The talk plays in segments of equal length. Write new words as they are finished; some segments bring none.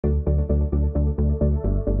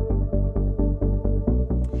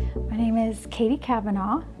is Katie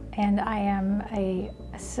Kavanaugh, and I am an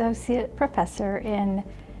associate professor in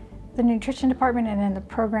the nutrition department and in the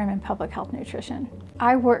program in public health nutrition.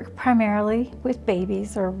 I work primarily with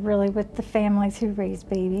babies, or really with the families who raise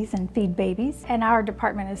babies and feed babies. And our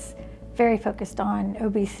department is very focused on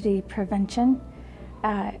obesity prevention.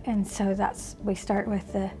 And so we start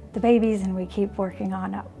with the babies and we keep working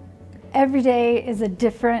on up. Every day is a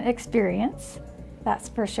different experience, that's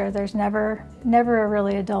for sure. There's never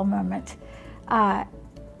really a dull moment. I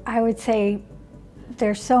would say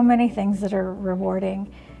there's so many things that are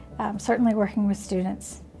rewarding. Certainly working with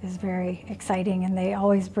students is very exciting, and they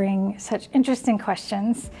always bring such interesting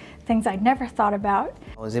questions, things I'd never thought about.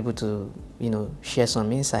 I was able to, share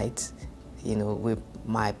some insights, with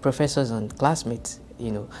my professors and classmates,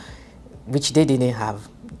 which they didn't have.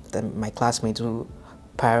 My classmates who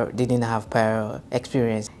didn't have prior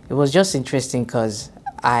experience. It was just interesting because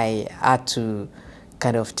I had to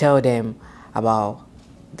kind of tell them about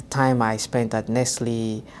the time I spent at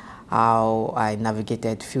Nestle, how I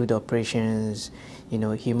navigated field operations,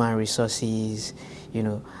 human resources,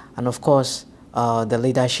 and of course the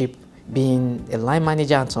leadership, being a line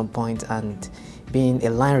manager at some point and being a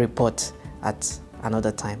line report at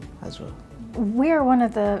another time as well. We are one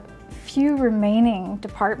of the few remaining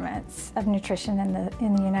departments of nutrition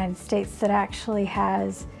in the United States that actually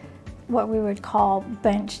has what we would call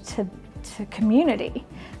bench to community.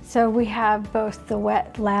 So we have both the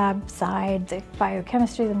wet lab side, the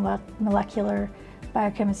biochemistry, the molecular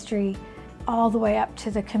biochemistry, all the way up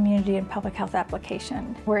to the community and public health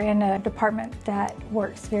application. We're in a department that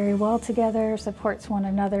works very well together, supports one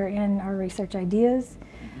another in our research ideas,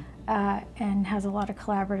 and has a lot of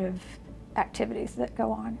collaborative activities that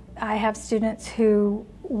go on. I have students who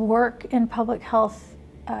work in public health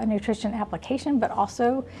nutrition application, but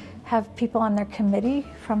also have people on their committee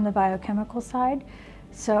from the biochemical side,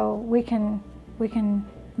 so we can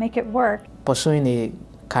make it work. Pursuing a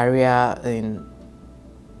career in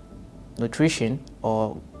nutrition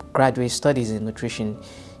or graduate studies in nutrition,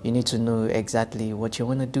 you need to know exactly what you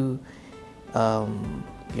want to do,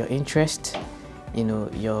 your interest,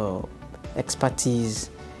 your expertise,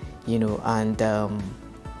 and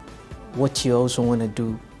what you also want to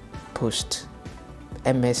do post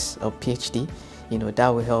MS or PhD. That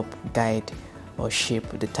will help guide or shape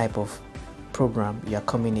the type of program you are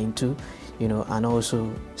coming into, and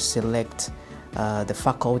also select the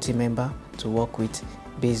faculty member to work with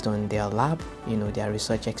based on their lab, their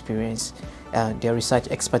research experience, their research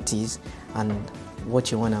expertise, and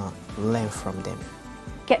what you want to learn from them.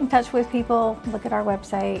 Get in touch with people, look at our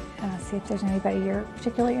website, see if there's anybody you're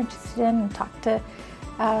particularly interested in, and talk to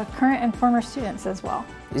current and former students as well.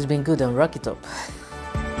 It's been good, and rock it up.